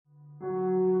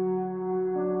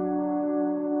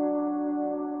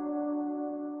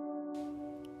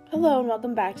Hello and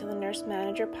welcome back to the Nurse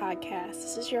Manager Podcast.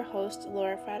 This is your host,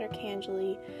 Laura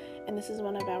Frater-Cangeli, and this is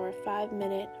one of our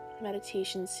 5-minute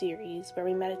meditation series where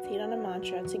we meditate on a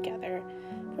mantra together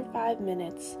for 5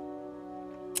 minutes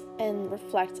and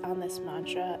reflect on this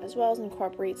mantra, as well as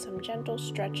incorporate some gentle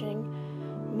stretching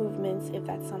movements if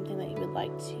that's something that you would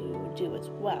like to do as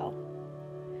well.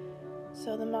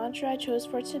 So the mantra I chose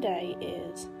for today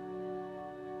is,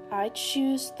 I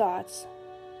choose thoughts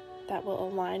that will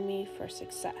align me for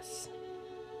success.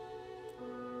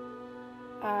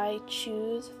 I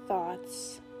choose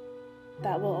thoughts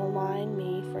that will align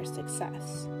me for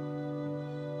success.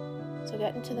 So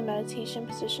get into the meditation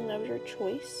position of your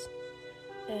choice,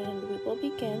 and we will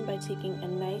begin by taking a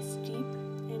nice deep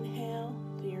inhale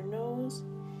through your nose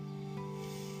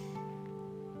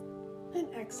and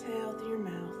exhale through your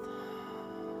mouth.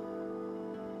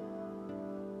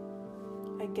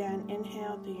 Again,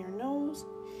 inhale through your nose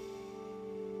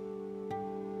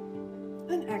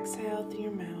and exhale through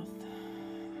your mouth.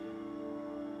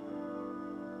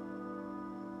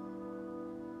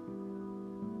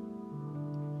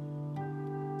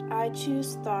 I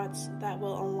choose thoughts that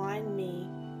will align me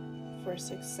for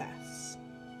success.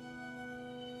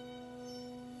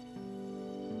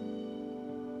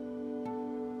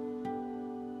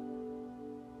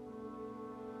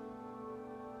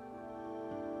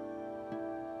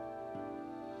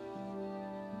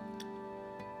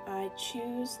 I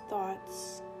choose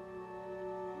thoughts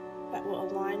that will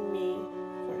align me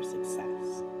for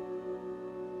success.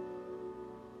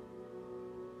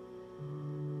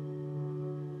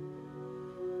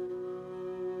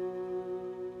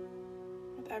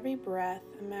 With every breath,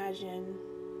 imagine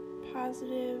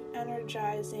positive,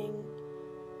 energizing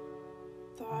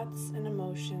thoughts and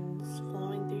emotions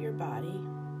flowing through your body.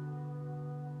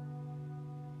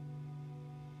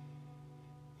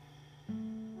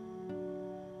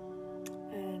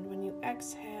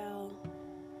 Exhale.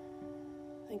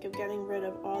 Think of getting rid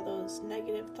of all those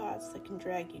negative thoughts that can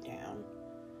drag you down.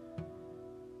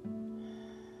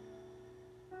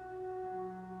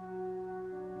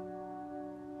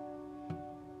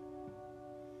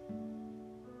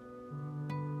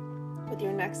 With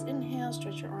your next inhale,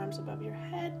 stretch your arms above your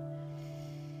head.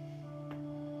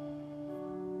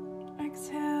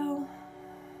 Exhale,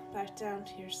 back down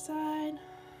to your side.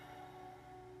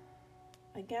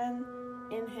 Again,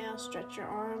 inhale, stretch your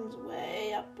arms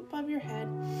way up above your head.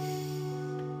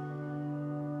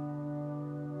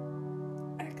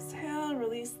 Exhale,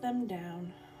 release them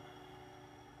down.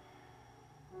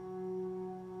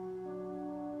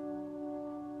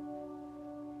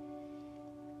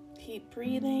 Keep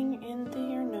breathing in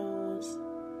through your nose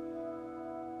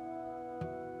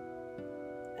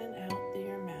and out through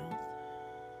your mouth.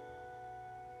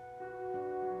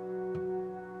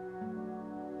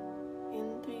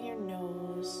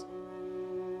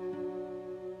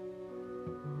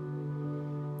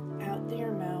 Out through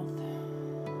your mouth,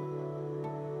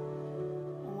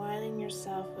 aligning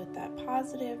yourself with that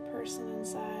positive person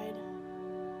inside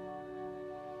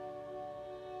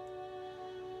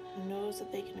who knows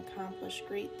that they can accomplish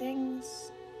great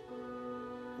things,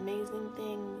 amazing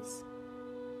things,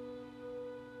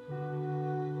 and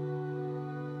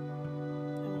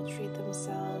will treat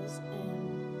themselves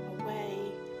in a way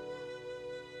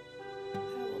that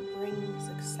will bring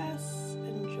success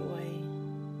and joy.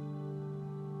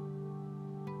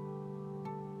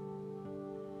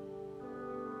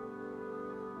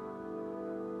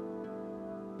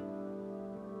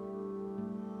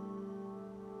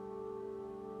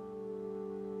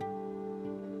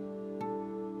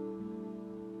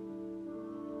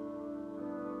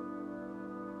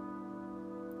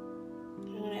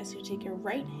 So you take your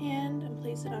right hand and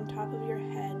place it on top of your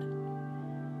head.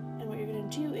 And what you're going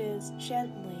to do is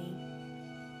gently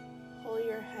pull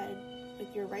your head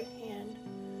with your right hand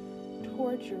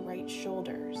towards your right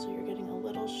shoulder. So you're getting a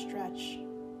little stretch,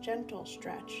 gentle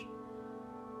stretch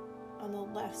on the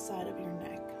left side of your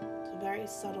neck. It's a very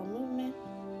subtle movement.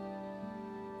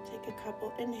 Take a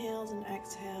couple inhales and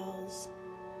exhales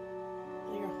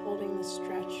while you're holding the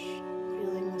stretch,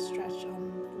 feeling the stretch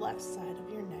on the left side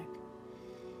of your neck.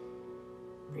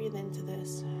 Breathe into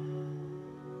this.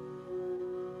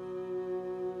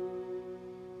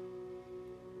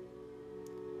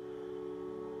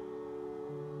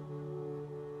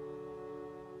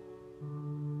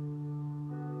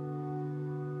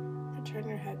 Return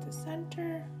your head to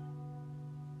center.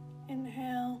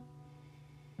 Inhale.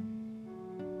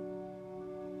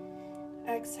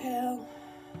 Exhale.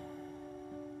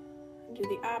 And do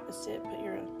the opposite. Put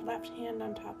your left hand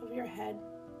on top of your head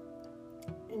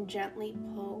and gently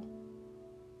pull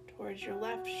towards your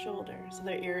left shoulder so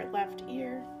that your left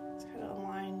ear It's kind of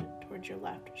aligned towards your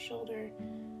left shoulder.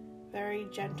 Very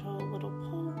gentle little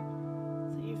pull,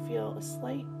 so you feel a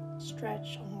slight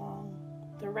stretch along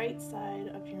the right side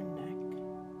of your neck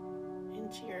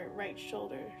into your right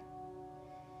shoulder.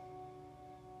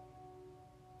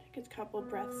 Take a couple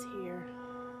breaths here.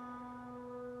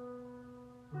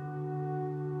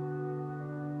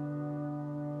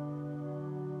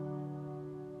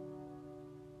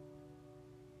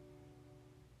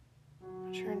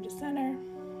 Return to center.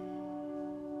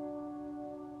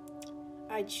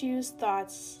 I choose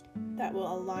thoughts that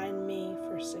will align me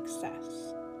for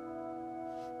success.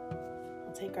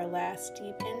 We'll take our last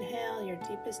deep inhale, your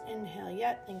deepest inhale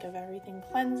yet. Think of everything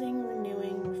cleansing,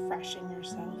 renewing, refreshing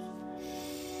yourself.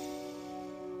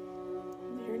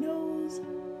 Through your nose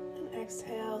and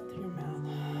exhale through your mouth.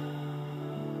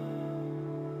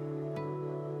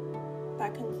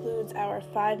 That concludes our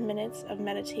 5 minutes of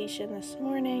meditation this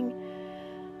morning.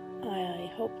 I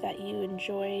hope that you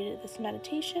enjoyed this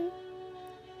meditation.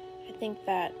 I think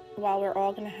that while we're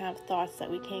all going to have thoughts that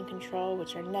we can't control,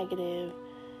 which are negative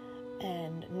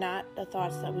and not the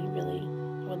thoughts that we really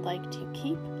would like to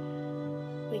keep,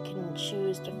 we can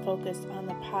choose to focus on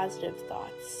the positive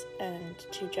thoughts and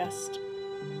to just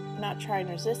not try and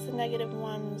resist the negative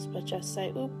ones, but just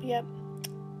say, oop, yep,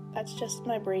 that's just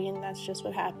my brain, that's just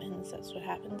what happens, that's what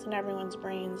happens in everyone's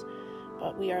brains.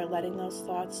 But we are letting those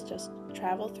thoughts just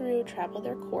travel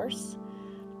their course.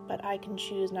 But I can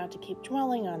choose not to keep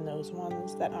dwelling on those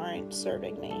ones that aren't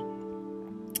serving me.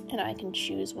 And I can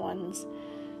choose ones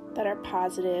that are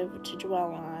positive to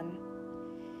dwell on,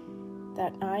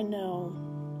 that I know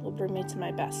will bring me to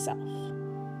my best self.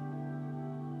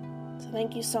 So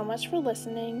thank you so much for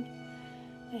listening.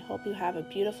 I hope you have a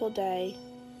beautiful day.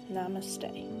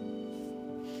 Namaste.